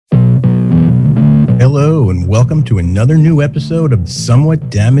Hello, and welcome to another new episode of the Somewhat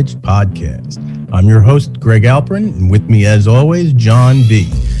Damaged Podcast. I'm your host, Greg Alperin, and with me, as always, John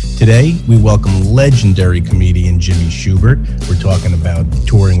B. Today, we welcome legendary comedian Jimmy Shubert. We're talking about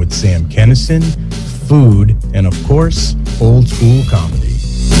touring with Sam Kinison, food, and of course, old school comedy.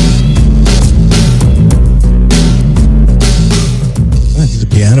 There's a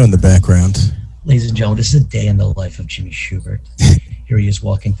piano in the background. Ladies and gentlemen, this is a day in the life of Jimmy Shubert. Here he is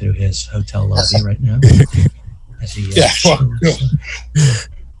walking through his hotel lobby right now. As he, There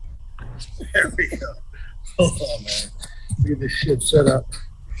we go. Hold on, man. Get this shit set up.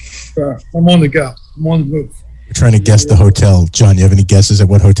 I'm on the go. I'm on the move. We're trying to guess the hotel. John, you have any guesses at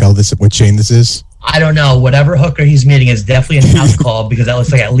what hotel what chain this is? I don't know. Whatever hooker he's meeting is definitely an house call because that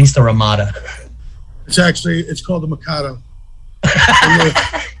looks like at least a Ramada. It's called the Mikado.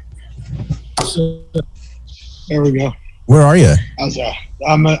 So, there we go. Where are you?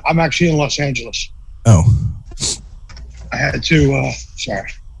 I'm actually in Los Angeles. Oh. I had to,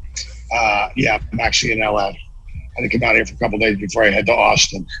 I'm actually in LA. I had to come out here for a couple of days before I head to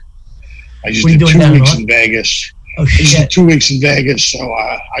Austin. I just did 2 weeks in Vegas. Oh, shit. I just did 2 weeks in Vegas, so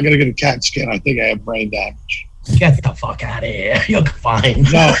I got to get a CAT scan. I think I have brain damage. Get the fuck out of here. You're fine.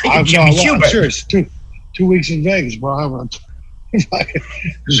 No, I'm serious. 2 weeks in Vegas, bro. It's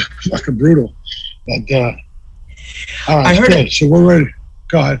fucking brutal. But, all right, I heard it. So we're ready.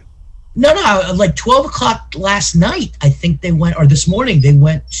 Go ahead. No, like 12 o'clock last night, I think they went, or this morning, they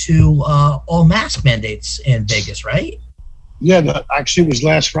went to all mask mandates in Vegas, right? Yeah, actually it was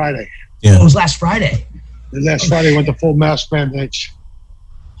last Friday. Yeah. Oh, it was last Friday. Last Friday went to full mask mandates.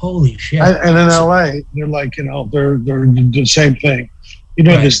 Holy shit. And in LA, they're like, they're the same thing.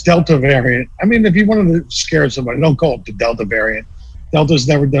 Right. This Delta variant. I mean, if you wanted to scare somebody, don't call it the Delta variant. Delta's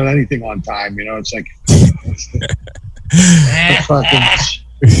never done anything on time. It's like,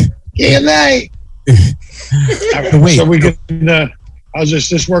 DNA. Wait. So we can. Does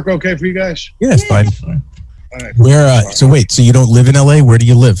this work okay for you guys? Yeah, it's fine. All right. So you don't live in LA? Where do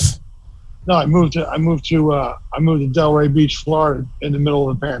you live? No, I moved to Delray Beach, Florida, in the middle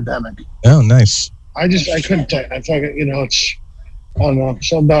of the pandemic. Oh, nice. I couldn't take. I fucking, it's. I don't know.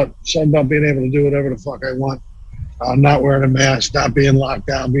 Something about being able to do whatever the fuck I want. Not wearing a mask, not being locked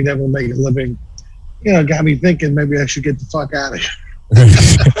down, being able to make a living. Got me thinking maybe I should get the fuck out of here.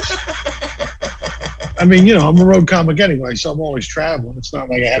 I mean, I'm a road comic anyway, so I'm always traveling. It's not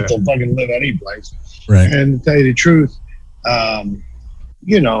like I have to fucking live any place. Right. And to tell you the truth, I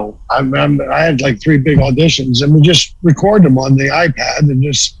had like 3 big auditions, and we just record them on the iPad and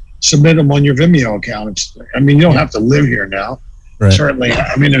just submit them on your Vimeo account. You don't have to live here now. Right. Certainly.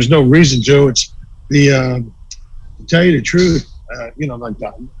 There's no reason to. It's to tell you the truth, like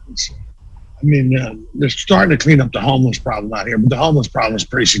that. They're starting to clean up the homeless problem out here, but the homeless problem is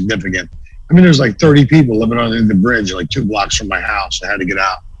pretty significant. There's like 30 people living under the bridge, like 2 blocks from my house. I had to get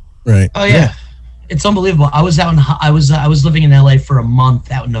out. Right. Oh yeah. It's unbelievable. I was living in LA for a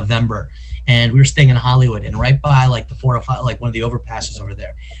month out in November, and we were staying in Hollywood, and right by like the 405, like one of the overpasses over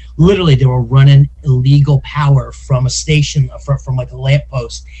there, literally they were running illegal power from a station from like a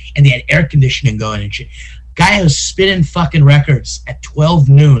lamppost, and they had air conditioning going and shit. Guy was spinning fucking records at 12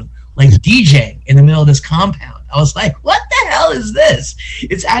 noon, like DJing in the middle of this compound. I was like, what the hell is this?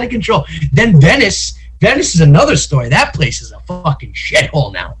 It's out of control. Then Venice is another story. That place is a fucking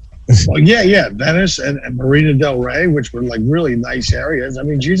shithole now. Well, yeah, Venice and Marina Del Rey, which were like really nice areas.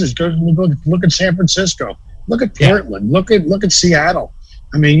 Jesus, go look at San Francisco. Look at Portland. Yeah. Look at Seattle.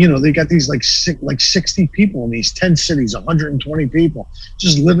 They got these like 60 people in these 10 cities, 120 people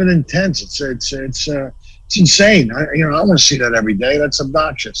just living in tents. It's insane. I want to see that every day. That's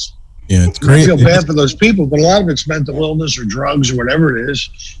obnoxious. Yeah, it's great. I feel bad for those people, but a lot of it's mental illness or drugs or whatever it is,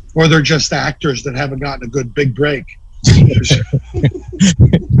 or they're just actors that haven't gotten a good big break. They're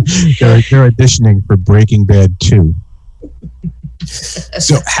auditioning for Breaking Bad 2.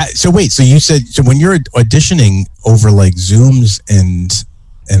 So you said when you're auditioning over like Zooms and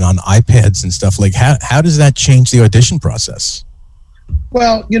on iPads and stuff, like how does that change the audition process?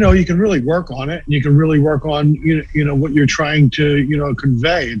 Well, you can really work on it. You can really work on what you're trying to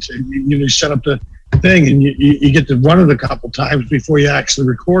convey. It's you set up the thing, and you get to run it a couple times before you actually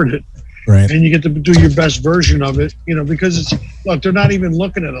record it. Right. And you get to do your best version of it, because they're not even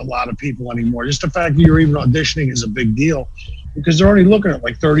looking at a lot of people anymore. Just the fact that you're even auditioning is a big deal, because they're only looking at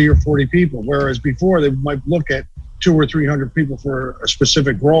like 30 or 40 people, whereas before they might look at 200 or 300 people for a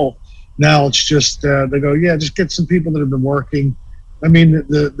specific role. Now it's just they go, just get some people that have been working.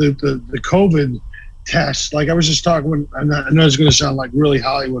 The COVID test, like I was just talking, I know it's going to sound like really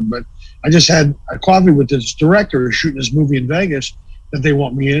Hollywood, but I just had a coffee with this director who's shooting this movie in Vegas, that they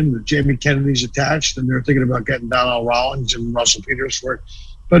want me in. Jamie Kennedy's attached, and they're thinking about getting Donnell Rawlings and Russell Peters for it.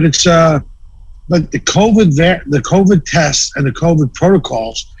 But it's but the COVID tests and the COVID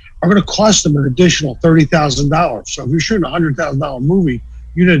protocols are going to cost them an additional $30,000. So if you're shooting a $100,000 movie,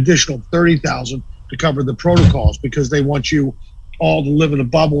 you need an additional $30,000 to cover the protocols, because they want you all to live in a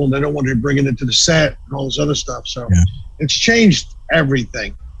bubble and they don't want you bringing it to the set and all this other stuff. So it's changed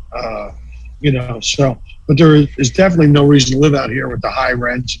everything, so, but there is definitely no reason to live out here with the high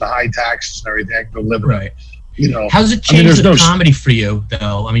rents, the high taxes and everything. I can go live right. How's it changed the comedy for you,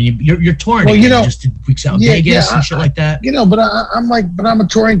 though? I mean, you're touring. Well, just 2 weeks out in Vegas and shit like that. But I'm a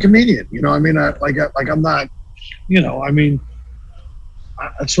touring comedian. I'm not.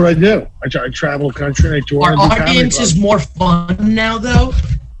 That's what I do. I travel the country and I tour. Are audiences more fun now, though?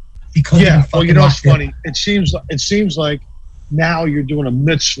 Because it's funny. It seems like now you're doing a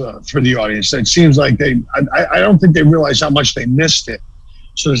mitzvah for the audience. It seems like I don't think they realize how much they missed it.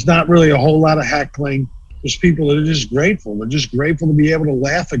 So there's not really a whole lot of heckling. There's people that are just grateful. They're just grateful to be able to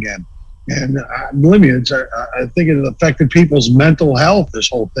laugh again. And believe me, I think it affected people's mental health. This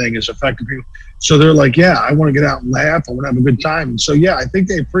whole thing has affected people. So they're like, I want to get out and laugh. I want to have a good time. And so, I think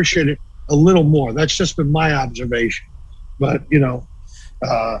they appreciate it a little more. That's just been my observation. But, it's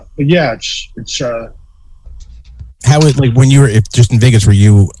how is, like, when you were just in Vegas, were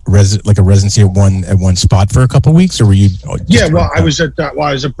you a residency at one spot for a couple of weeks, or were you? I was at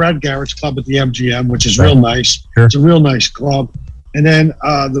Brad Garrett's club at the MGM, which is real nice. Sure. It's a real nice club. And then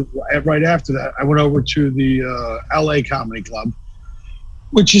right after that, I went over to the LA Comedy Club,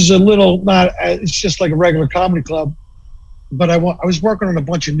 which is it's just like a regular comedy club. But I was working on a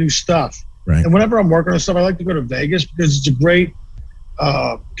bunch of new stuff. Right. And whenever I'm working on stuff, I like to go to Vegas because it's a great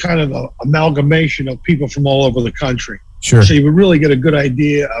kind of a amalgamation of people from all over the country. Sure. So you would really get a good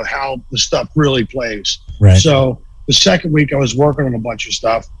idea of how the stuff really plays. Right. So the second week I was working on a bunch of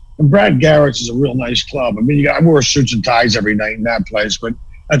stuff. And Brad Garrett's is a real nice club. I mean, I wore suits and ties every night in that place, but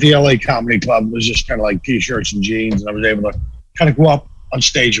at the LA Comedy Club, it was just kind of like T-shirts and jeans, and I was able to kind of go up on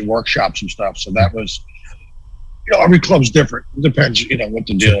stage and workshop some stuff. So that was, every club's different. It depends, what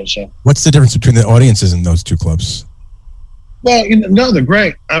the deal is. So. What's the difference between the audiences in those two clubs? Well, they're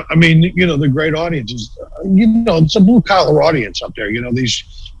great. I mean, they're great audiences. It's a blue-collar audience up there.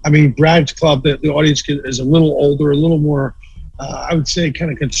 Brad's club, the audience is a little older, a little more, I would say,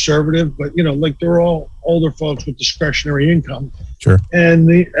 kind of conservative, but they're all older folks with discretionary income. Sure. And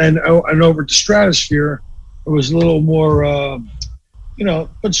over at the Stratosphere, it was a little more,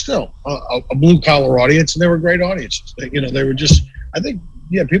 but still a blue collar audience, and they were great audiences. They were just, I think,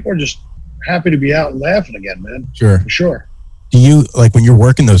 people are just happy to be out and laughing again, man. Sure. For sure. Do you, like, when you're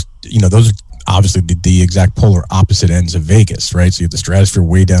working those, those are obviously the exact polar opposite ends of Vegas, right? So you have the Stratosphere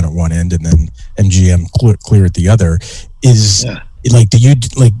way down at one end and then MGM clear at the other. It's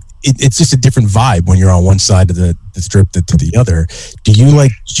just a different vibe when you're on one side of the strip to the other. Do you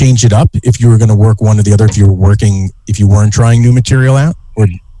change it up if you were going to work one or the other, if you weren't trying new material out? Or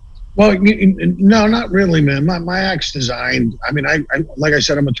well, no, not really, man. My act's designed. I mean, I like I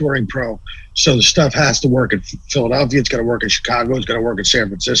said, I'm a touring pro, so the stuff has to work in Philadelphia. It's got to work in Chicago. It's got to work in San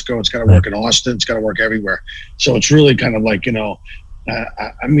Francisco. It's got to work in Austin. It's got to work everywhere. So it's really kind of like, and I'm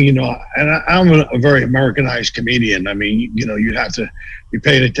a very Americanized comedian. I mean, you have to be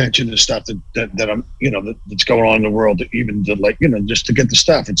paying attention to stuff that I'm, that's going on in the world, even to just to get the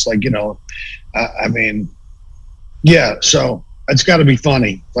stuff. It's like, so it's got to be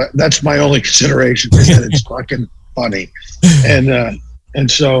funny. But that's my only consideration, is that it's fucking funny. And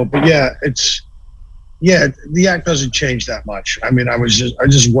so, but the act doesn't change that much. I mean, I was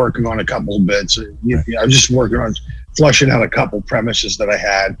just working on a couple of bits. I was just working on flushing out a couple premises that I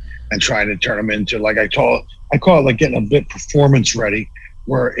had and trying to turn them into, I call it like getting a bit performance ready,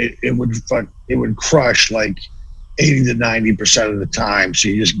 where it would crush like 80 to 90% of the time. So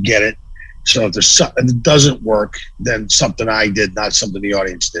you just get it. So if there's something that doesn't work, then something I did, not something the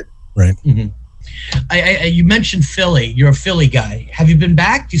audience did. Right. Mm-hmm. You mentioned Philly. You're a Philly guy. Have you been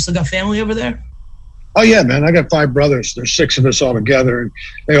back? Do you still got family over there? Oh yeah, man. I got 5 brothers. There's 6 of us all together, and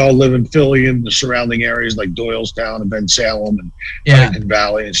they all live in Philly and the surrounding areas like Doylestown and Ben Salem and Huntington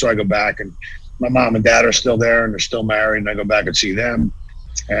Valley. And so I go back, and my mom and dad are still there, and they're still married, and I go back and see them.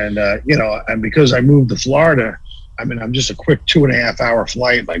 And and because I moved to Florida, I mean, I'm just a quick 2.5-hour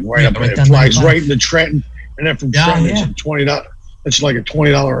flight, like it flies right into Trenton, and then from Trenton it's $20. It's like a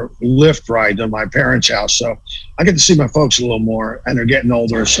 $20 Lyft ride to my parents' house. So I get to see my folks a little more, and they're getting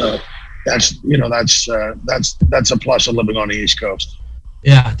older. So that's a plus of living on the East Coast.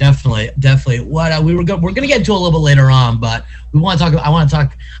 Yeah, definitely. What we're gonna get into a little bit later on, but we want to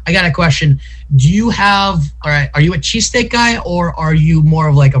talk. I got a question. Do you have? All right, are you a cheesesteak guy or are you more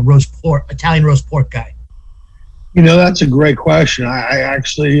of like a Italian roast pork guy? You know, that's a great question. I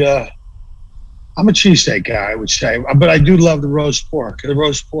actually, I'm a cheesesteak guy, I would say, but I do love the roast pork. The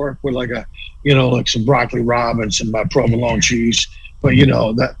roast pork with like some broccoli rabe and some provolone cheese. But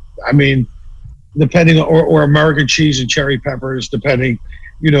depending or American cheese and cherry peppers, depending,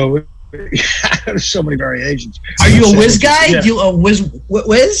 there's so many variations. Are you a whiz guy? Yeah. Do you a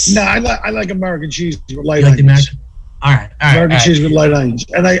whiz? No, I like American cheese with light onions. All right. American cheese with light onions,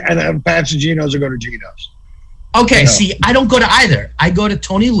 and I have Pat's and Geno's. I go to Geno's. Okay, see, I don't go to either. I go to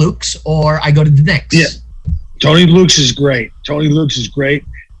Tony Luke's or I go to the Nick's. Yeah, Tony Luke's is great.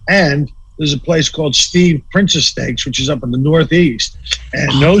 And there's a place called Steve Princess Steaks, which is up in the Northeast.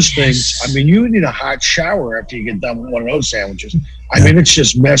 And those things, you need a hot shower after you get done with one of those sandwiches. It's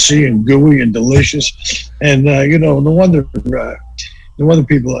just messy and gooey and delicious. And, no wonder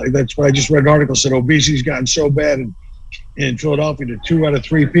people, that's why I just read an article said obesity's gotten so bad in Philadelphia that 2 out of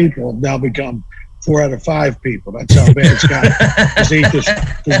 3 people have now become 4 out of 5 people. That's how bad it's gotten. Because they eat this,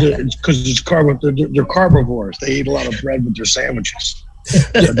 they're carnivores. They eat a lot of bread with their sandwiches.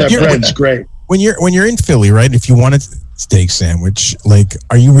 That bread's great. When you're in Philly, right? If you want a steak sandwich, like,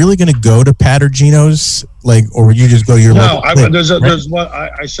 are you really going to go to Pat or Geno's, like, or would you just go to your local place? There's one.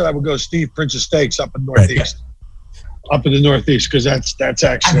 I said I would go Steve Princess Steaks up in Northeast. Right. Up in the Northeast, because that's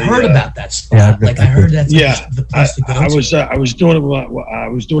actually. I've heard about that spot. I heard that's the place to go. I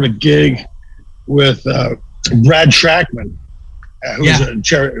was doing a gig with Brad Trackman, who's a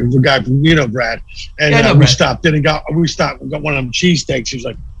guy from Brad, and we stopped and we got one of them cheesesteaks. He was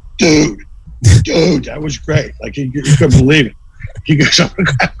like, dude, that was great. Like he couldn't believe it. He goes, I'm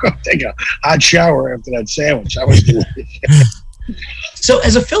gonna go take a hot shower after that sandwich. That was delicious. So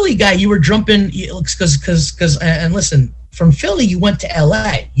as a Philly guy, you were jumping because and listen, from Philly you went to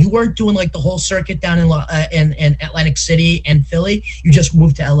LA. You weren't doing like the whole circuit down in Atlantic City and Philly. You just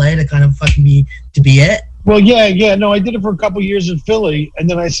moved to LA to kind of be it. Well, yeah. No, I did it for a couple of years in Philly, and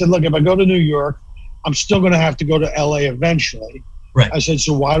then I said, look, if I go to New York, I'm still going to have to go to LA eventually. Right. I said,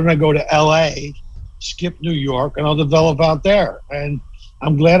 so why don't I go to LA, skip New York, and I'll develop out there? And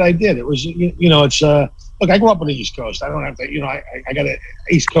I'm glad I did. It was, it's look, I grew up on the East Coast. I don't have to, I got an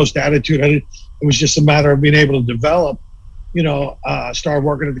East Coast attitude. It was just a matter of being able to develop. Started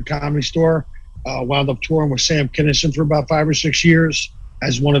working at the Comedy Store, wound up touring with Sam Kinison for about 5 or 6 years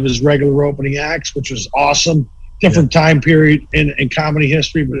as one of his regular opening acts, which was awesome. Different time period in comedy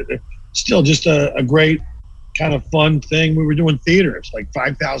history, but still just a great kind of fun thing. We were doing theaters, like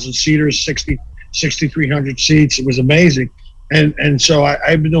 5,000 seaters, 6,300 seats. It was amazing. And so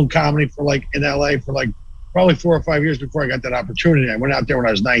I've been doing comedy for like in LA for like probably 4 or 5 years before I got that opportunity. I went out there when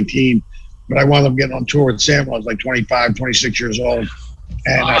I was 19, but I wound up getting on tour with Sam when I was like 25, 26 years old.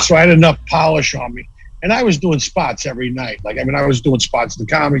 And so I had enough polish on me. And I was doing spots every night. I was doing spots at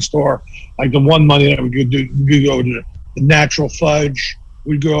the Comedy Store. Like the one Monday night we'd go to the Natural Fudge.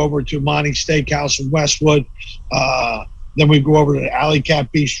 We'd go over to Monty's Steakhouse in Westwood. Then we'd go over to the Alley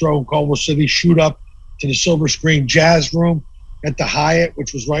Cat Bistro in Culver City, shoot up to the Silver Screen Jazz Room at the Hyatt,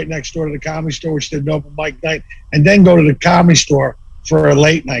 which was right next door to the Comedy Store, which did an open mic night, and then go to the Comedy Store for a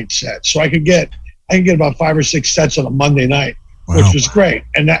late night set. So I could get about 5 or 6 sets on a Monday night, which was great.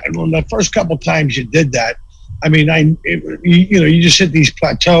 And the first couple times you did that, you just hit these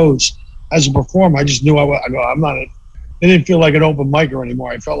plateaus as a performer. I just knew it didn't feel like an open micer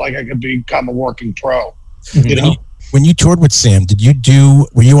anymore. I felt like I could become a working pro. When you toured with Sam,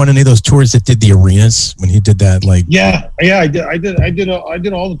 were you on any of those tours that did the arenas when he did that? Yeah, I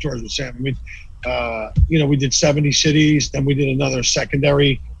did all the tours with Sam. We did 70 cities, then we did another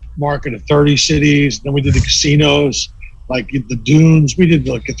secondary market of 30 cities, then we did the casinos, like the Dunes. We did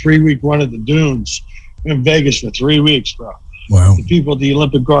like a 3-week run at the Dunes in Vegas for 3 weeks, bro. Wow. The people at the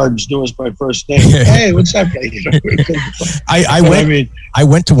Olympic Gardens knew us by first name. Hey, what's up, guy? I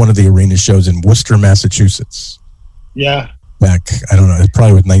went to one of the arena shows in Worcester, Massachusetts. Yeah. Back, I don't know, it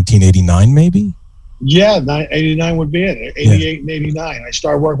probably was 1989, maybe? Yeah, 89 would be it. 88 and 89. I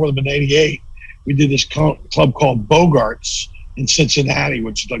started working with them in 88. We did this club called Bogarts in Cincinnati,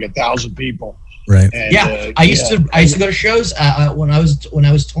 which is like 1,000 people. Right. And, I used to go to shows when I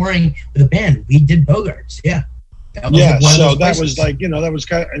was touring with a band. We did Bogarts. Yeah. So that was like, that was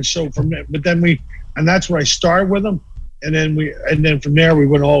kind of, and so from there, but then and that's where I started with them. And then from there we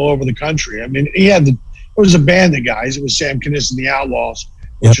went all over the country. It was a band of guys. It was Sam Kinison, the Outlaws,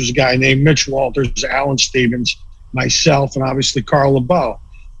 which was a guy named Mitch Walters, Alan Stevens, myself, and obviously Carl LeBeau.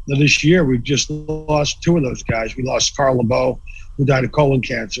 Now this year we've just lost 2 of those guys. We lost Carl LeBeau, who died of colon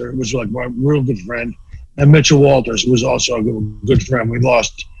cancer. It was like my real good friend. And Mitchell Walters, who was also a good friend. We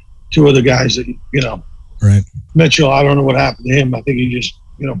lost two of the guys that, Right. Mitchell, I don't know what happened to him. I think he just,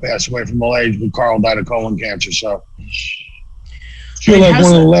 passed away from old age, but Carl died of colon cancer. So I feel like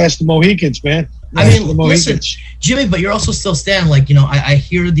one of the last Mohicans, man. I mean, listen, Jimmy, but you're also still standing. Like, I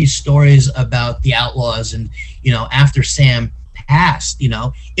hear these stories about the Outlaws, and after Sam passed,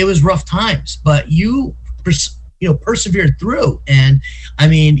 it was rough times, but you persevered through. And I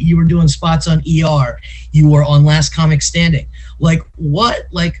mean, you were doing spots on ER. You were on Last Comic Standing.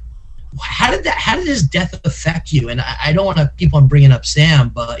 How did his death affect you? And I don't want to keep on bringing up Sam,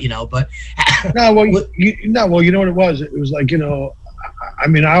 but you know what it was? It was like, I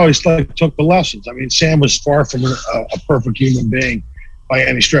mean, I always took the lessons. I mean, Sam was far from a perfect human being by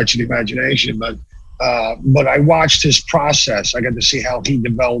any stretch of the imagination, but I watched his process. I got to see how he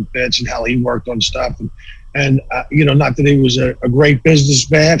developed bits and how he worked on stuff, and not that he was a great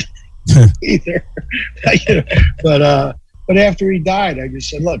businessman either, but after he died, I just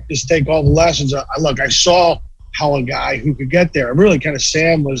said, look, just take all the lessons. I saw how a guy who could get there. Really, kind of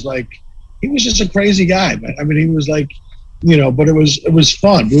Sam was like, he was just a crazy guy, man. I mean, he was like, but it was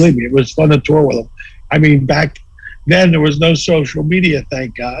fun. Believe me, it was fun to tour with him. I mean, back then there was no social media,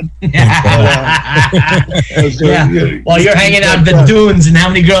 thank God. While you're hanging out at the dunes, and how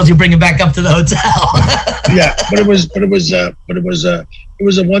many girls you bringing back up to the hotel? Yeah, but it was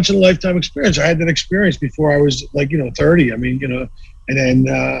a once in a lifetime experience. I had that experience before I was 30. I mean, and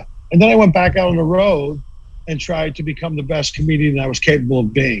then I went back out on the road and tried to become the best comedian I was capable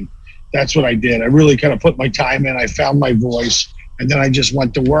of being. That's what I did. I really kind of put my time in. I found my voice, and then I just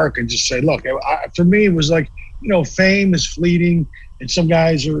went to work and just say, look, for me, it was like, fame is fleeting, and some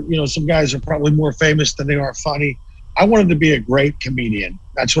guys are probably more famous than they are funny. I wanted to be a great comedian.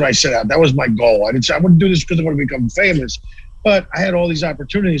 That's what I set out. That was my goal. I didn't say I wouldn't do this because I want to become famous, but I had all these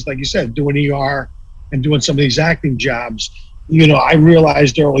opportunities, like you said, doing ER and doing some of these acting jobs. I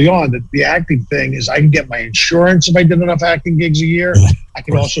realized early on that the acting thing is I can get my insurance if I did enough acting gigs a year. I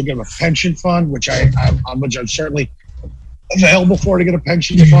can also get a pension fund, which I'm certainly available for to get a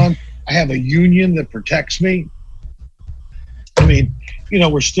pension fund. I have a union that protects me. I mean,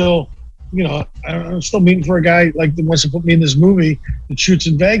 we're still, I'm still meeting for a guy like that wants to put me in this movie that shoots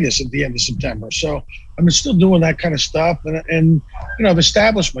in Vegas at the end of September. So I'm still doing that kind of stuff, and I've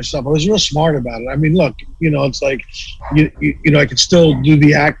established myself. I was real smart about it. I mean, look, it's like, I can still do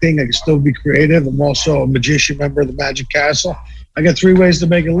the acting. I can still be creative. I'm also a magician member of the Magic Castle. I got 3 ways to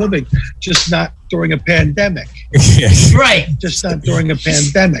make a living, just not during a pandemic. Right. Just not during a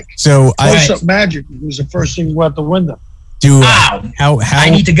pandemic. So magic was the first thing went out the window. I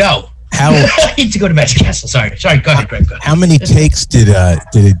need to go. I need to go to Magic Castle. Sorry. Go ahead, Greg. How many takes did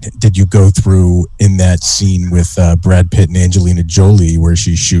you go through in that scene with Brad Pitt and Angelina Jolie where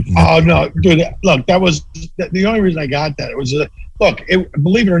she's shooting? Oh no, dude! Look, that was the only reason I got that. It was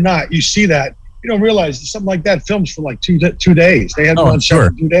believe it or not, you see that. You don't realize something like that films for like two days. They had one set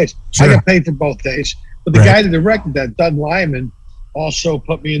for 2 days. Sure. I got paid for both days. But the guy that directed that, Doug Lyman, also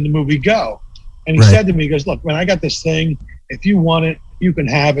put me in the movie Go. And he said to me, he goes, look, man, I got this thing. If you want it, you can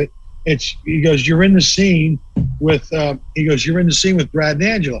have it. He goes, you're in the scene with Brad and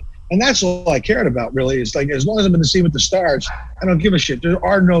Angela. And that's all I cared about, really. It's like, as long as I'm in the scene with the stars, I don't give a shit. There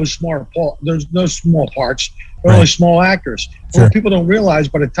are no small parts. They're only small actors. Sure. What people don't realize,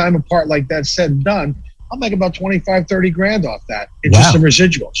 by the time a part like that's said and done, I'll make about 25, 30 grand off that. It's just the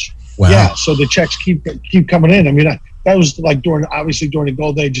residuals. Wow. Yeah, so the checks keep coming in. I mean, that was like during the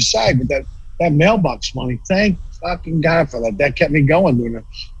golden age of SAG, but that mailbox money, thank fucking God for that. That kept me going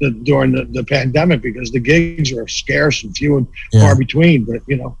during the pandemic, because the gigs are scarce and few and far between. But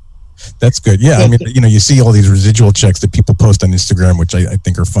that's good. Yeah, I mean, you see all these residual checks that people post on Instagram, which I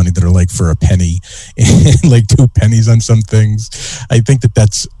think are funny, that are like for a penny, and like 2 pennies on some things. I think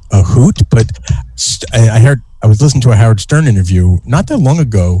that's a hoot. But I was listening to a Howard Stern interview not that long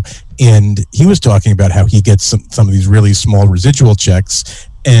ago, and he was talking about how he gets some of these really small residual checks,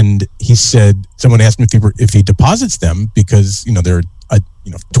 and he said someone asked him if he deposits them, because they're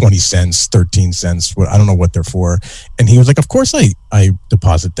 20 cents, 13 cents. I don't know what they're for. And he was like, of course I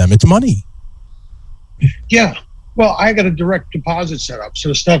deposit them. It's money. Yeah. Well, I got a direct deposit set up. So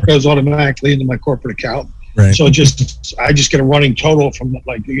the stuff goes automatically into my corporate account. Right. So I just get a running total from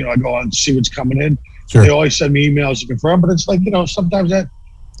I go on and see what's coming in. Sure. They always send me emails to confirm, but it's like, sometimes that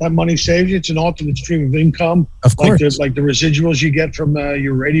money saves you. It's an alternate stream of income. Of course. Like the residuals you get from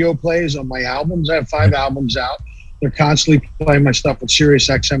your radio plays on my albums. I have 5 albums out. They're constantly playing my stuff with Sirius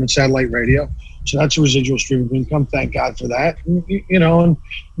XM and satellite radio. So that's a residual stream of income. Thank God for that. You know, and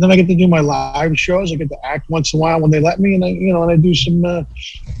then I get to do my live shows. I get to act once in a while when they let me, and I do some, I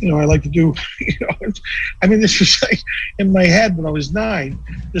like to do, I mean, this was like in my head when I was 9.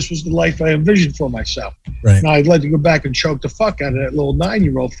 This was the life I envisioned for myself. Right. Now I'd like to go back and choke the fuck out of that little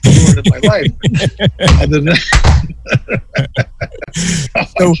 9-year-old for doing it in my life. Other than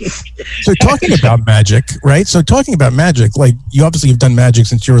So talking about magic, right? So talking about magic, like you obviously have done magic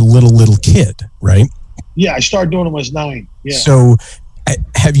since you were a little kid, right? Yeah, I started doing it when I was 9. Yeah. So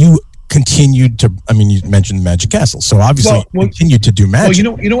have you continued to, I mean, you mentioned Magic Castle, so obviously continued to do magic.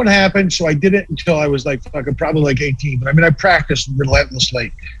 Well, you know what happened? So I did it until I was like probably like 18. But I mean, I practiced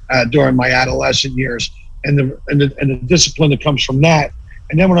relentlessly during my adolescent years, and the discipline that comes from that.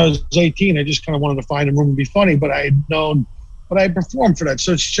 And then when I was 18, I just kind of wanted to find a room and be funny, but I had performed for that.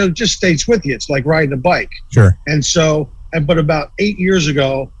 So it just stays with you. It's like riding a bike. Sure. And so, but about 8 years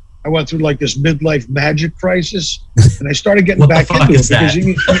ago, I went through like this midlife magic crisis, and I started getting back into it because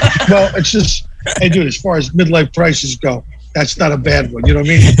well, it's just, hey, dude, as far as midlife crises go, that's not a bad one. You know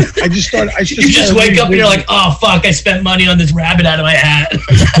what I mean? You just wake up and you're like, oh fuck, I spent money on this rabbit out of my hat.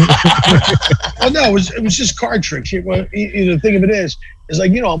 Well, no, it was just card tricks. The thing of it is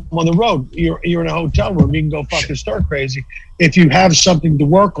like, you know, I'm on the road. You're in a hotel room. You can go fucking stir crazy. If you have something to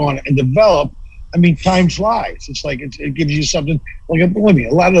work on and develop, I mean, time flies. It's like it gives you something. Like, believe me,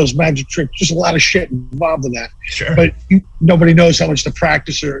 a lot of those magic tricks, just a lot of shit involved in that. Sure. But nobody knows how much the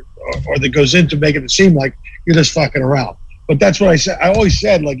practice or that goes into making it seem like you're just fucking around. But that's what I said. I always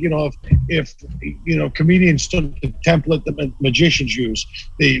said, like, you know, if you know, comedians took the template that magicians use,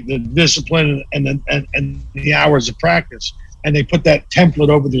 the discipline and the hours of practice, and they put that template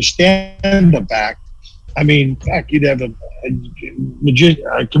over their stand-up act, I mean, fuck, you'd have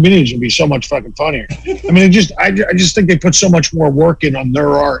comedians would be so much fucking funnier. I mean, I just think they put so much more work in on their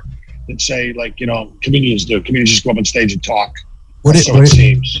art than, say, like, you know, comedians do. Comedians just go up on stage and talk. What did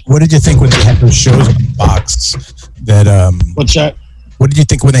you think when they had those shows on Fox? What's that? What did you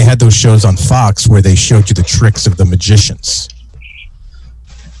think when they had those shows on Fox where they showed you the tricks of the magicians?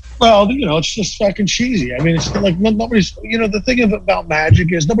 Well, you know, it's just fucking cheesy. I mean, it's like nobody's, you know, the thing about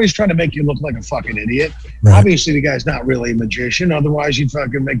magic is nobody's trying to make you look like a fucking idiot. Right. Obviously, the guy's not really a magician. Otherwise, you'd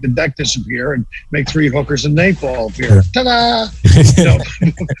fucking make the deck disappear and make 3 hookers and Naples appear. Sure. Ta-da!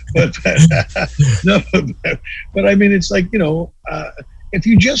 But I mean, it's like, you know, if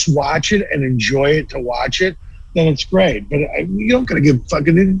you just watch it and enjoy it to watch it, then it's great. But you don't gotta give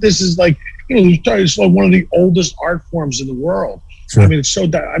fucking, this is like, you know, it's like one of the oldest art forms in the world. Sure. I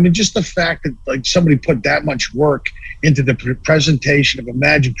mean, just the fact that like somebody put that much work into the presentation of a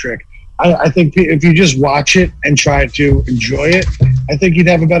magic trick, I think if you just watch it and try to enjoy it, I think you'd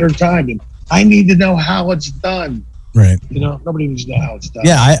have a better time. And I need to know how it's done. Right. You know, nobody needs to know how it's done.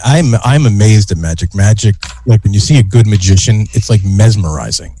 Yeah, I'm amazed at magic. Magic, like when you see a good magician, it's like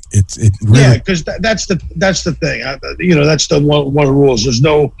mesmerizing. It really. Yeah, because that's the thing. You know, that's the one of the rules. There's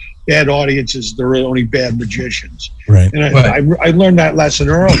no bad audiences. There are only bad magicians. Right. And I learned that lesson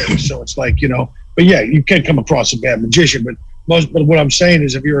early. So it's like, you know, but yeah, you can come across a bad magician. But what I'm saying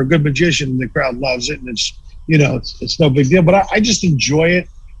is, if you're a good magician, the crowd loves it, and it's, you know, it's no big deal. But I just enjoy it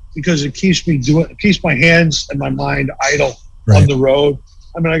because it keeps my hands and my mind idle on the road.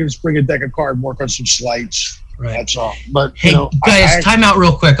 I mean, I can just bring a deck of cards and work on some slides. Right. That's all. But hey, you know, guys, time out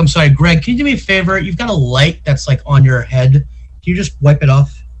real quick. I'm sorry, Greg. Can you do me a favor? You've got a light that's like on your head. Can you just wipe it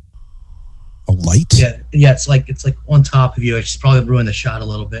off? A light? Yeah. It's like on top of you. It's probably ruined the shot a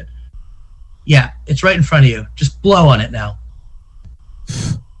little bit. Yeah, it's right in front of you. Just blow on it now.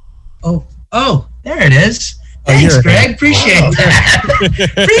 Oh, there it is. Thanks, Greg. Appreciate that.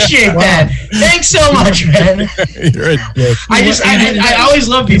 Appreciate that. Thanks so much, man. You're a dick. I always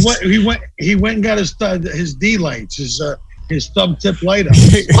love these. He went and got his D lights, his thumb tip lighter.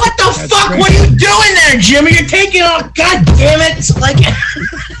 What the fuck? Great. What are you doing there, Jimmy? You're taking off. God damn it! It's like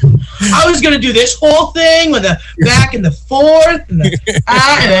I was gonna do this whole thing with the back and the forth and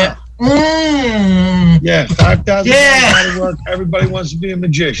the Yeah, 5,000 work. Everybody wants to be a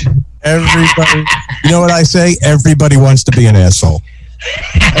magician. Everybody, you know what I say? Everybody wants to be an asshole.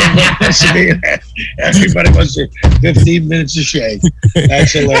 Everybody wants to 15 minutes of shade.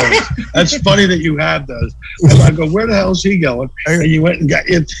 That's hilarious. That's funny that you have those. I go, where the hell is he going? And you went and got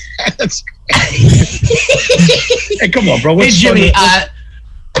your. Hey, come on, bro. What's Jimmy,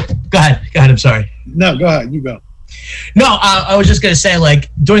 go ahead. I'm sorry. No, go ahead. You go. No, I was just going to say,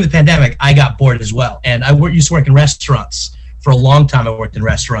 like, during the pandemic, I got bored as well. And I used to work in restaurants. For a long time, I worked in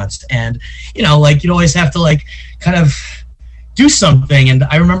restaurants. And, you know, like, you'd always have to, like, kind of do something. And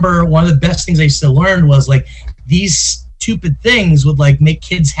I remember one of the best things I used to learn was, like, these stupid things would like make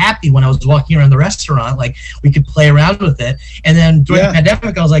kids happy when I was walking around the restaurant. Like we could play around with it. And then during the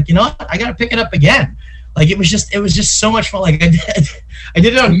pandemic, I was like, you know what? I got to pick it up again. Like it was just so much fun. Like I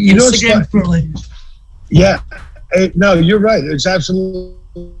did it on Instagram for like. Yeah, no, you're right. It's absolutely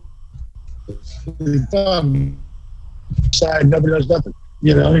fun. Side, nobody does nothing,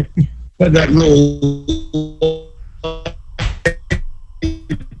 you know. But that little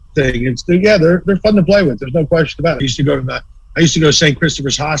thing, they're fun to play with. There's no question about it. I used to go to St.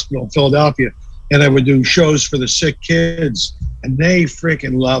 Christopher's Hospital in Philadelphia, and I would do shows for the sick kids, and they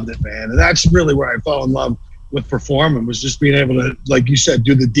freaking loved it, man. And that's really where I fell in love with performing, was just being able to, like you said,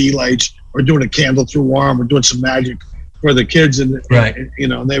 do the D lights or doing a candle through arm or doing some magic for the kids, and you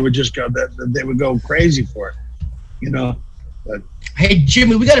know, they would just go, they would go crazy for it, you know. But, hey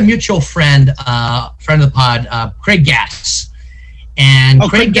Jimmy, we got a mutual friend of the pod, Craig Gass, and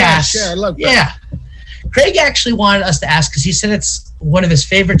Craig Gass. Yeah, I love Craig. Yeah, Craig actually wanted us to ask, because he said it's one of his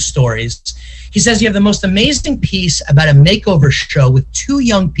favorite stories. He says you have the most amazing piece about a makeover show with 2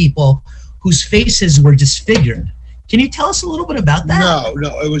 young people whose faces were disfigured. Can you tell us a little bit about that?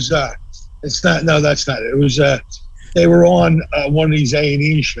 No, it was it's not. No, that's not it. It was they were on one of these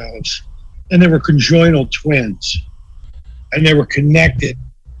A&E shows, and they were conjoinal twins, and they were connected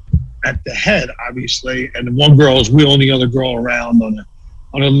at the head, obviously. And one girl was wheeling the other girl around on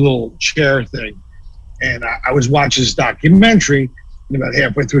a little chair thing. And I was watching this documentary, and about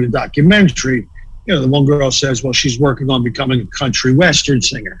halfway through the documentary, you know, the one girl says, "Well, she's working on becoming a country western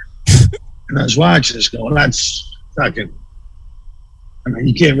singer." And I was watching this going, that's fucking, I mean,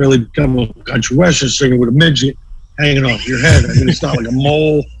 you can't really become a country western singer with a midget hanging off your head. I mean, it's not like a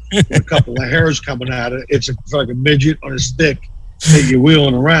mole with a couple of hairs coming out of it. It's a fucking midget on a stick that you're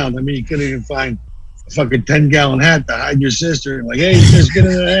wheeling around. I mean, you couldn't even find a fucking 10-gallon hat to hide your sister. And like, hey, just get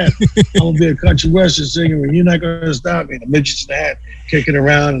in the hat. I'm going to be a country western singer and you're not going to stop me. The midget's in the hat kicking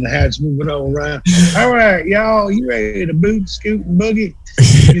around and the hat's moving all around. All right, y'all, you ready to boot, scoot, and boogie?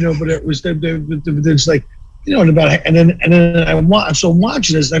 You know, but it was, it's like, you know, and then I'm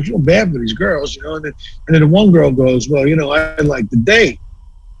watching this, and I feel bad for these girls, you know, and then the one girl goes, well, you know, I like to date.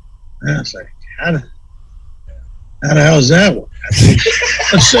 And I was like, how the hell's that one?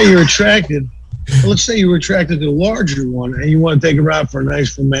 Let's say you're attracted. Let's say you were attracted to the larger one, and you want to take her out for a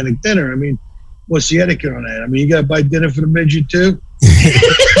nice romantic dinner. I mean, what's the etiquette on that? I mean, you got to buy dinner for the midget too.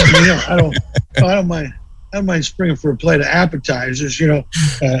 I mean, you know, I don't mind. I don't mind springing for a plate of appetizers, you know.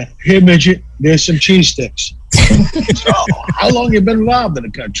 Here, midget, there's some cheese sticks. So, how long you been involved in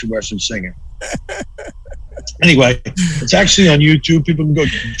a country western singing? Anyway, it's actually on YouTube. People can go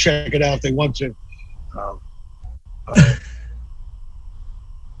check it out if they want to.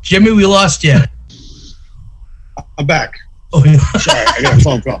 Jimmy, we lost you. I'm back. Oh, yeah. Sorry, I got a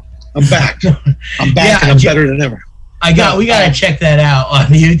phone call. I'm back. I'm back, and I'm better than ever. We gotta check that out on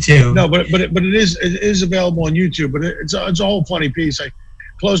YouTube. No, but it is available on YouTube. But it's a whole funny piece. I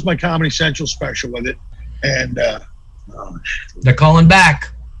closed my Comedy Central special with it, and they're calling back.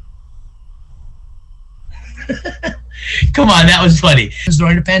 Come on, that was funny. It was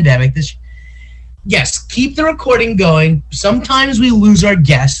during the pandemic. Yes, keep the recording going. Sometimes we lose our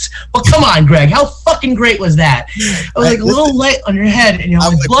guests, but come on, Greg, how fucking great was that? I was like a little light on your head, and you're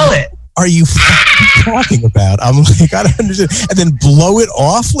like, blow it. Are you talking about? I'm like, I don't understand. And then blow it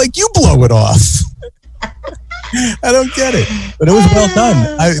off? Like, you blow it off. I don't get it. But it was well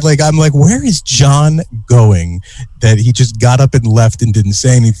done. I'm like, where is John going that he just got up and left and didn't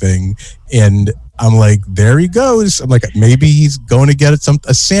say anything? And I'm like, there he goes. I'm like, maybe he's going to get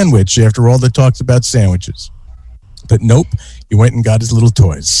a sandwich after all the talks about sandwiches. But nope, he went and got his little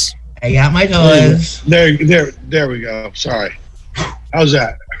toys. I got my toys. There we go. Sorry. How's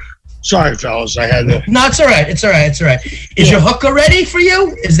that? Sorry, fellas. I had to. No, it's all right. It's all right. Is your hooker ready for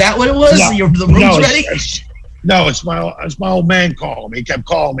you? Is that what it was? No, the room's ready? No, it's my old man calling me. He kept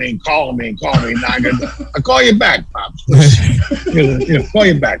calling me. Now I'll call you back, Pops. Call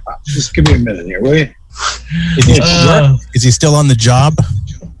you back, Pops. Just give me a minute here, will you? Is he still on the job?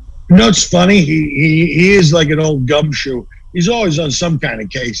 You know, it's funny. He is like an old gumshoe. He's always on some kind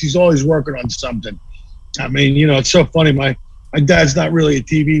of case. He's always working on something. I mean, you know, it's so funny. My dad's not really a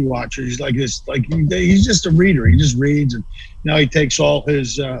TV watcher. He's like this. Like he's just a reader. He just reads, and now he takes all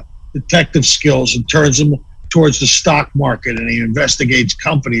his detective skills and turns them towards the stock market, and he investigates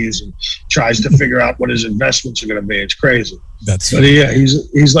companies and tries to figure out what his investments are going to be. It's crazy.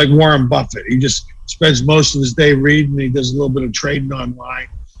 He's like Warren Buffett. He just spends most of his day reading. He does a little bit of trading online,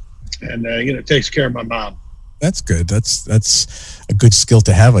 and takes care of my mom. That's good. That's a good skill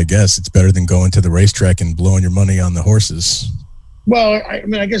to have, I guess. It's better than going to the racetrack and blowing your money on the horses. Well, I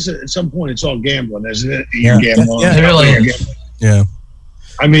mean, I guess at some point it's all gambling, isn't it? Yeah. You're gambling. Yeah, it really is. Yeah.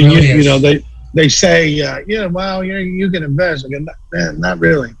 I mean, Really you is. know, they say, well, you can invest. Again, not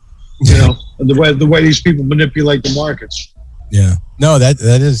really. You know, the way these people manipulate the markets. Yeah. No, that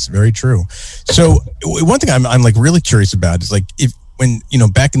is very true. So one thing I'm like really curious about is like when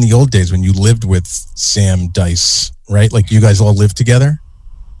back in the old days when you lived with Sam Dice, right? Like you guys all lived together?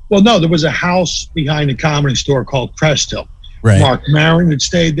 Well, no, there was a house behind a Comedy Store called Crest Hill. Right. Mark Maron had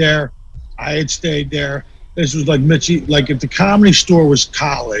stayed there. I had stayed there. This was like Mitchie. Like if the Comedy Store was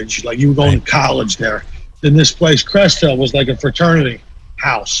college, like you were going to college there, then this place, Crest Hill, was like a fraternity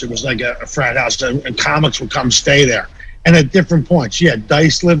house. It was like a frat house, and comics would come stay there. And at different points, yeah,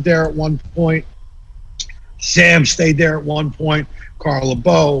 Dice lived there at one point. Sam stayed there at one point. Carl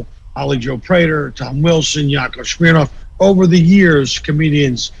LeBeau, Ollie Joe Prater, Tom Wilson, Yakov Smirnoff. Over the years,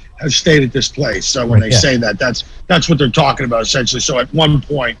 comedians have stayed at this place. So when they say that, that's what they're talking about essentially. So at one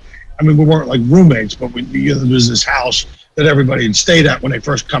point, I mean, we weren't like roommates, but there was this house that everybody had stayed at when they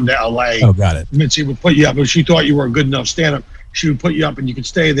first come to LA. Oh, got it. Mitzi would put you up. If she thought you were a good enough stand-up, she would put you up and you could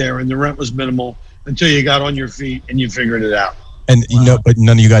stay there, and the rent was minimal until you got on your feet and you figured it out. And but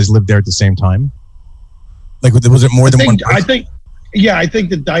none of you guys lived there at the same time? Like, was it more than one person? I think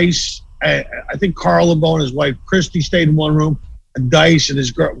the Dice, I think Carl LeBeau and his wife, Christy, stayed in one room. And Dice and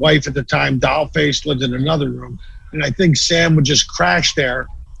his wife at the time, Dollface, lived in another room. And I think Sam would just crash there,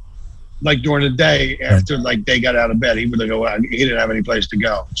 like during the day after like they got out of bed. He would go out. He didn't have any place to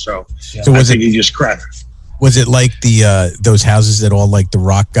go. So he just crashed. Was it like those houses that all like the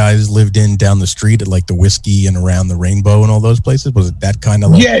rock guys lived in down the street at like the Whiskey and around the Rainbow and all those places? Was it that kind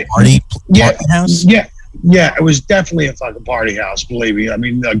of like party house? Yeah, it was definitely a fucking party house, believe me. I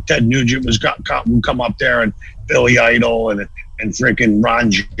mean, Ted Nugent would come up there, and Billy Idol and freaking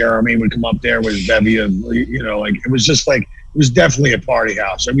Ron Jeremy would come up there with Bevy, and like it was just like, it was definitely a party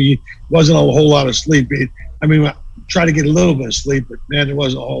house. I mean, it wasn't a whole lot of sleep. I mean, I tried to get a little bit of sleep, but man, there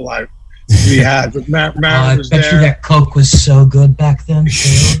wasn't a whole lot we had. But Maron was there. I bet you that Coke was so good back then.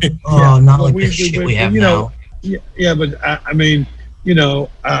 Not like the shit we have now. Yeah, but I mean, that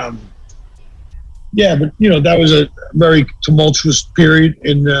was a very tumultuous period.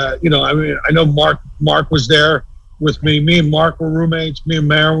 And I mean, I know Mark was there with me. Me and Mark were roommates. Me and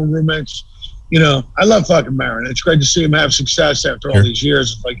Maron were roommates. I love fucking Maron. It's great to see him have success after all these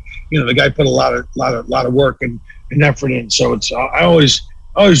years. It's like, the guy put a lot of work and effort in. So it's I always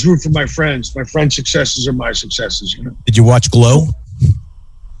root for my friends. My friends' successes are my successes. Did you watch Glow?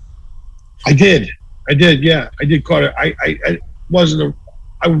 I did. Yeah, I did. Caught it. I wasn't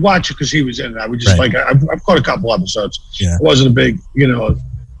I would watch it because he was in it. I would just I've caught a couple episodes. Yeah. It wasn't a big,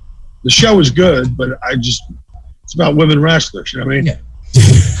 the show was good, but it's about women wrestlers. You know what I mean? Yeah.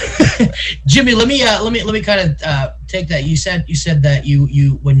 Jimmy, let me kind of take that. You said that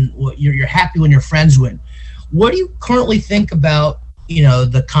you're happy when your friends win. What do you currently think about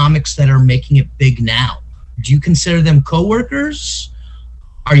the comics that are making it big now? Do you consider them coworkers?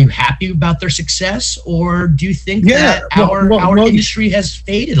 Are you happy about their success, or do you think that our industry has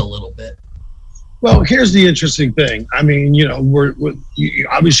faded a little bit? Well, here's the interesting thing. I mean, we're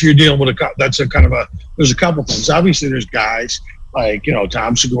obviously you're dealing with there's a couple things. Obviously, there's guys like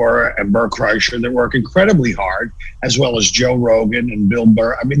Tom Segura and Bert Kreischer that work incredibly hard, as well as Joe Rogan and Bill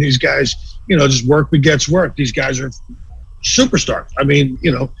Burr. I mean, these guys, just work begets work. These guys are superstars. I mean,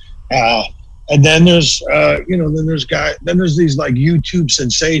 and then there's there's these like YouTube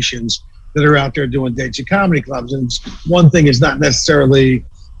sensations that are out there doing dates at comedy clubs, and one thing is not necessarily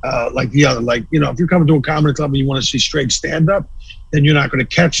like the other. Like, if you're coming to a comedy club and you want to see straight stand-up, then you're not going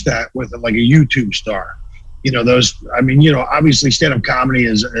to catch that with like a YouTube star. Obviously stand-up comedy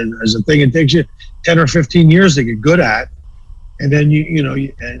is a thing. It takes you 10 or 15 years to get good at. And then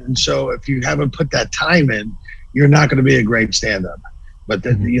and so if you haven't put that time in, you're not going to be a great stand-up. But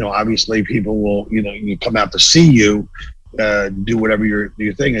then, obviously people will, you come out to see you, do whatever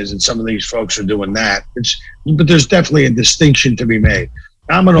your thing is. And some of these folks are doing that. But there's definitely a distinction to be made.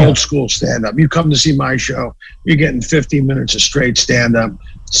 I'm an old school stand-up. You come to see my show, you're getting 15 minutes of straight stand-up,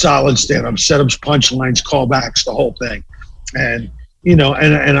 solid stand-up, setups, punchlines, callbacks, the whole thing. And,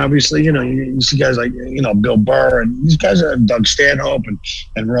 and obviously, you see guys like, Bill Burr, and these guys are Doug Stanhope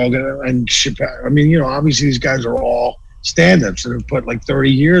and Rogan and Chappelle. I mean, obviously these guys are all stand-ups that have put like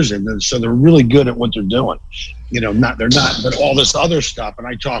 30 years in, so they're really good at what they're doing. They're not, but all this other stuff. And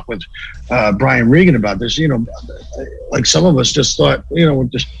I talked with Brian Regan about this. Like some of us just thought,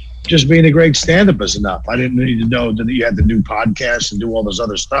 just being a great stand-up is enough. I didn't need to know that you had to do podcasts and do all this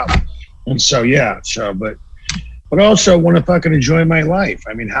other stuff. And so, but but I also want to fucking enjoy my life.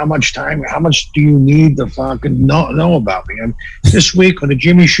 I mean, how much do you need to fucking know about me? And this week on the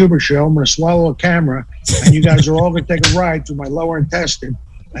Jimmy Schubert Show, I'm going to swallow a camera, and you guys are all going to take a ride through my lower intestine.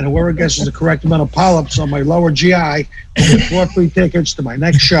 And whoever guesses the correct amount of polyps on my lower GI will get 4 free tickets to my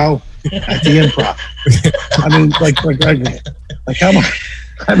next show at the Improv. I mean, like how much?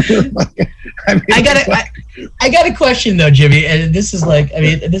 I got a question though, Jimmy, and this is like, I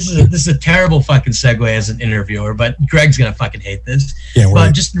mean, this is a terrible fucking segue as an interviewer, but Greg's gonna fucking hate this. Yeah,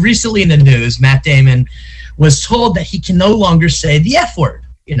 but just recently in the news, Matt Damon was told that he can no longer say the F word,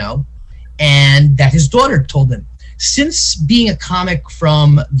 you know, and that his daughter told him. Since being a comic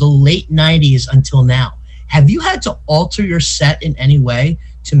from the late 90s until now, have you had to alter your set in any way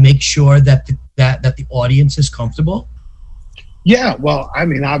to make sure that the audience is comfortable? Yeah, well, I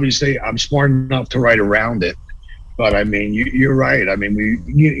mean, obviously, I'm smart enough to write around it, but I mean, you're right. I mean,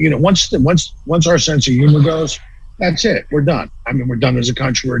 you know, once our sense of humor goes, that's it. We're done. I mean, we're done as a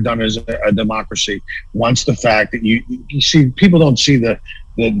country. We're done as a democracy. Once the fact that you see, people don't see the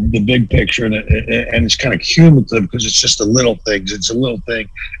big picture, and it's kind of cumulative because it's just the little things. It's a little thing,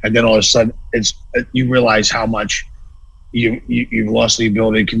 and then all of a sudden, you realize how much you've lost the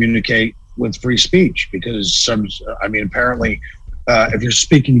ability to communicate with free speech, because apparently if you're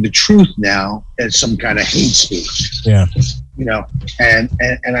speaking the truth now, it's some kind of hate speech. Yeah. You know, and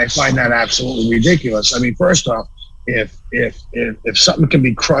I find that absolutely ridiculous. I mean, first off, if something can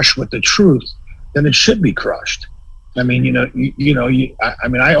be crushed with the truth, then it should be crushed. I mean,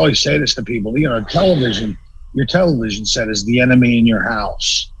 I always say this to people, you know, your television set is the enemy in your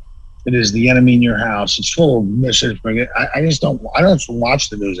house. It is the enemy in your house. It's full of misinformation. I don't watch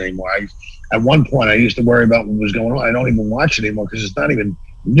the news anymore. At one point, I used to worry about what was going on. I don't even watch it anymore because it's not even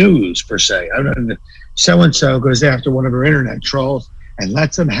news per se. So-and-so goes after one of her internet trolls and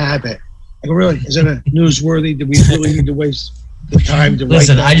lets them have it. I go, really? Is it newsworthy? Do we really need to waste the time to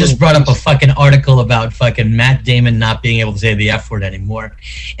listen? I just brought up a fucking article about fucking Matt Damon not being able to say the F word anymore.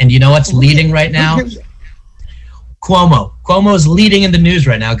 And you know what's leading right now? Cuomo is leading in the news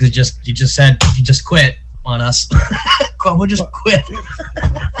right now because he just said he just quit on us. Cuomo just quit.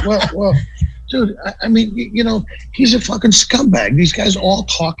 well, dude, I mean, you know, he's a fucking scumbag. These guys all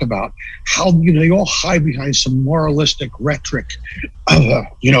talk about how, you know, they all hide behind some moralistic rhetoric.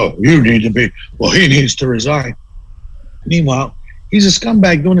 You know, you need to be, well, he needs to resign. Meanwhile, he's a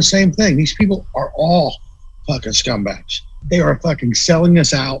scumbag doing the same thing. These people are all fucking scumbags. They are fucking selling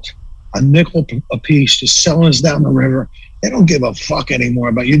us out a nickel a piece, just selling us down the river. They don't give a fuck anymore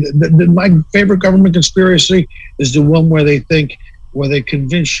about you. My favorite government conspiracy is the one where they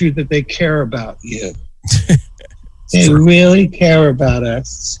convince you that they care about you. They really care about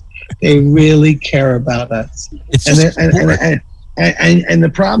us. They really care about us. And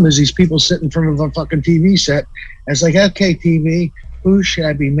the problem is these people sit in front of a fucking TV set. And it's like, okay, TV, who should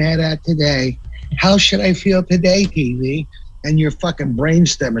I be mad at today? How should I feel today, TV? And your fucking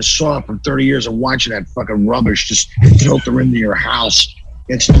brainstem is soft from 30 years of watching that fucking rubbish just filter into your house.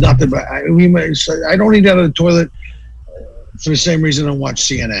 It's nothing but, I don't eat out of the toilet for the same reason I don't watch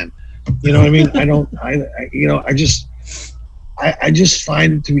CNN. You know what I mean? I just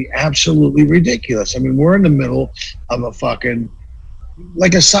find it to be absolutely ridiculous. I mean, we're in the middle of a fucking,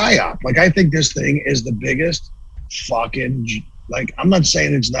 like a psyop. Like, I think this thing is the biggest fucking, like, I'm not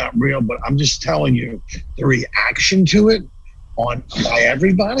saying it's not real, but I'm just telling you the reaction to it by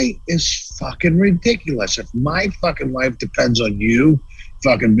everybody is fucking ridiculous. If my fucking life depends on you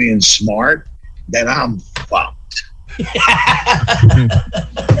fucking being smart, then I'm fucked.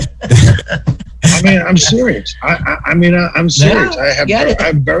 I mean, I'm serious. I'm serious. I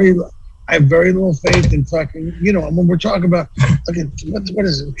have very little faith in fucking, you know, when we're talking about, what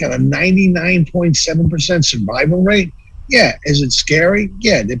is it, kind of 99.7% survival rate? Yeah. Is it scary?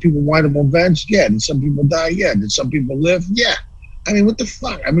 Yeah. Did people wind up on vents? Yeah. Did some people die? Yeah. Did some people live? Yeah. I mean, what the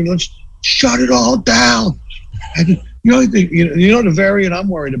fuck? I mean, let's shut it all down. The variant I'm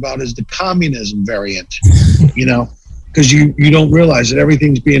worried about is the communism variant, you know, because you don't realize that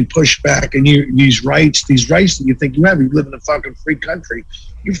everything's being pushed back, and these rights that you think you have, you live in a fucking free country,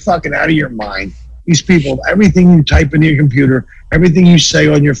 you're fucking out of your mind. These people, everything you type in your computer, everything you say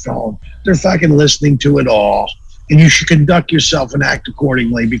on your phone, they're fucking listening to it all. And you should conduct yourself and act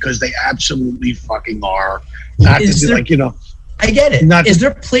accordingly, because they absolutely fucking are. Not to be like, you know. I get it. Is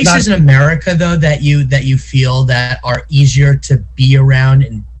there places in America though that you feel that are easier to be around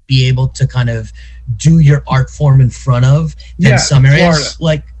and be able to kind of do your art form in front of than some areas?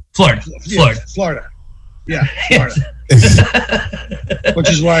 Like Florida. Yeah, Florida.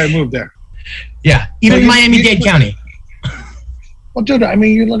 Which is why I moved there. Yeah, even Miami-Dade County. Well, dude, I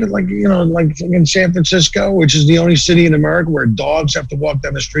mean, you look at like in San Francisco, which is the only city in America where dogs have to walk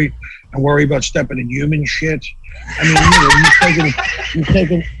down the street and worry about stepping in human shit. I mean,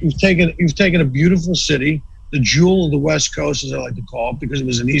 you've taken a beautiful city, the jewel of the West Coast, as I like to call it, because it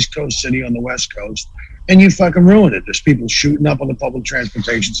was an East Coast city on the West Coast, and you fucking ruined it. There's people shooting up on the public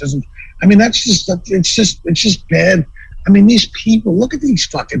transportation system. I mean, it's just bad. I mean, these people, look at these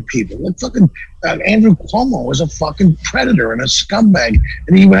fucking people. Look, fucking Andrew Cuomo was a fucking predator and a scumbag.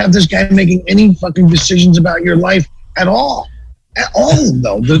 And you would have this guy making any fucking decisions about your life at all. At all,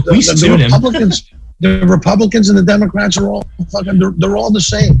 though. The Republicans and the Democrats are all fucking, they're all the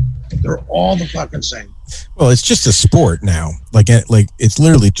same. They're all the fucking same. Well, it's just a sport now. Like it's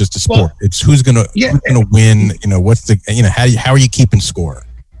literally just a sport. Well, it's who's gonna win. You know, what's the how are you keeping score?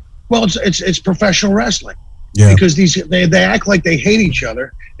 Well, it's professional wrestling. Yeah. Because they act like they hate each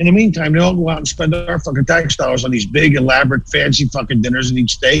other. In the meantime, they all go out and spend our fucking tax dollars on these big, elaborate, fancy fucking dinners and eat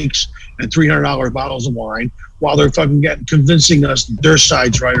steaks and $300 bottles of wine while they're fucking convincing us their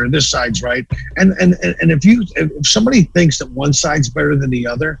side's right or this side's right. And if somebody thinks that one side's better than the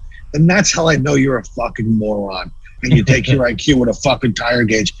other, then that's how I know you're a fucking moron and you take your IQ with a fucking tire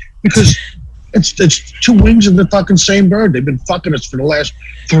gauge. Because it's two wings of the fucking same bird. They've been fucking us for the last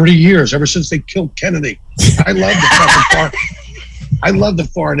 30 years, ever since they killed Kennedy. I love the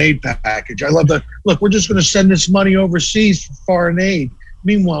foreign aid package. I love look, we're just going to send this money overseas for foreign aid.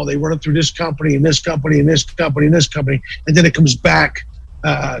 Meanwhile, they run it through this company and this company and this company and this company, and then it comes back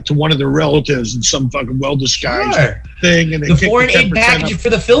to one of their relatives in some fucking well-disguised thing. And they the foreign aid package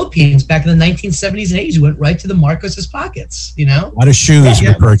for the Philippines back in the 1970s and 80s went right to the Marcos's pockets, you know? A lot of shoes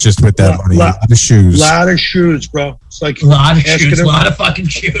were purchased with that money. A lot of shoes. A lot of shoes, bro. It's like a lot of shoes, a lot of fucking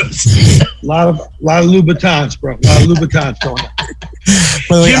shoes. a lot of Louboutins, bro. A lot of Louboutins going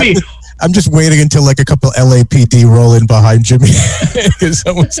on. Jimmy, I'm just waiting until like a couple LAPD roll in behind Jimmy because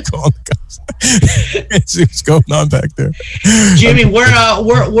someone's calling the cops. See what's going on back there. Jimmy, where are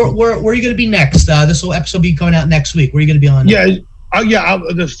you going to be next? This will episode be coming out next week. Where are you going to be on?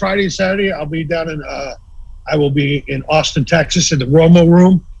 This Friday and Saturday, I'll be down in. I will be in Austin, Texas, in the Romo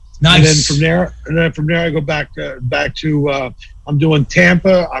Room. Nice. And then from there, I go back to. I'm doing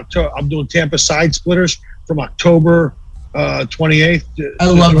Tampa. I'm doing Tampa Side Splitters from October 28th. I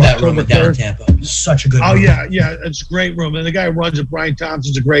love that room down in Tampa. Such a good room. Oh, yeah, it's a great room. And the guy who runs it, Brian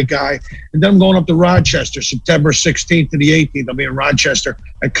Thompson's a great guy. And then I'm going up to Rochester, September 16th to the 18th. I'll be in Rochester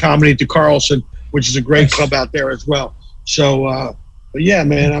at Comedy at the Carlson, which is a great club out there as well. So, but yeah,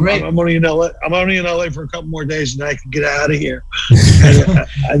 man, I'm only in LA. I'm only in LA for a couple more days, and I can get out of here,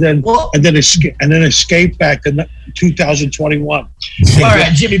 and then escape back to 2021. All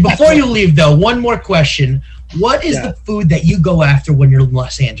right, Jimmy. Before you leave, though, one more question. What is the food that you go after when you're in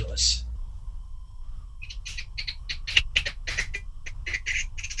Los Angeles?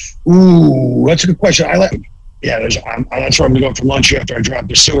 Ooh, that's a good question. That's where I'm going to go for lunch after I drop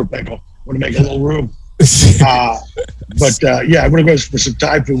the sewer pickle. I'm going to make a little room. I'm going to go for some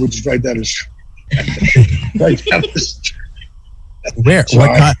Thai food, which is right down the street. Where?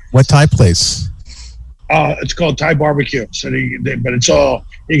 What Thai place? It's called Thai barbecue. So but it's all,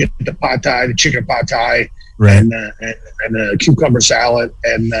 you get the pad thai, the chicken pad thai, right, and the cucumber salad,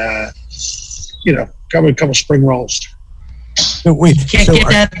 and a couple spring rolls. So wait, you can't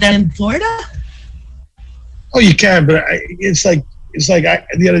get that in Florida? Oh, you can, but it's like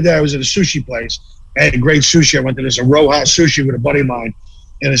the other day I was at a sushi place. I had great sushi. I went to this Aroha Sushi with a buddy of mine,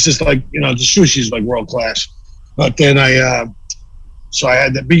 and it's just like, the sushi is like world class. But then I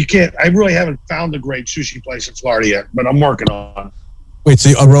had that. But you can't. I really haven't found a great sushi place in Florida yet, but I'm working on it. Wait, so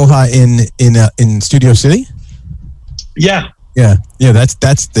Aroha in Studio City? Yeah.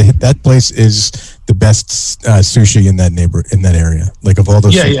 That place is the best sushi in that area. Like of all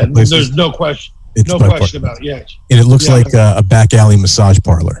those places, there's no question. No question about it. Yeah. And it looks like a back alley massage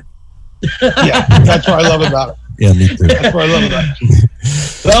parlor. Yeah, that's what I love about it. Yeah, me too. That's what I love about it.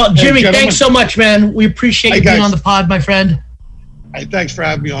 Well, Jimmy, thanks so much, man. We appreciate you being on the pod, my friend. Hey, thanks for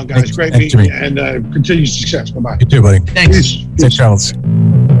having me on, guys. Great meeting you, and continued success. Bye-bye. You too, buddy. Thanks. Safe travels.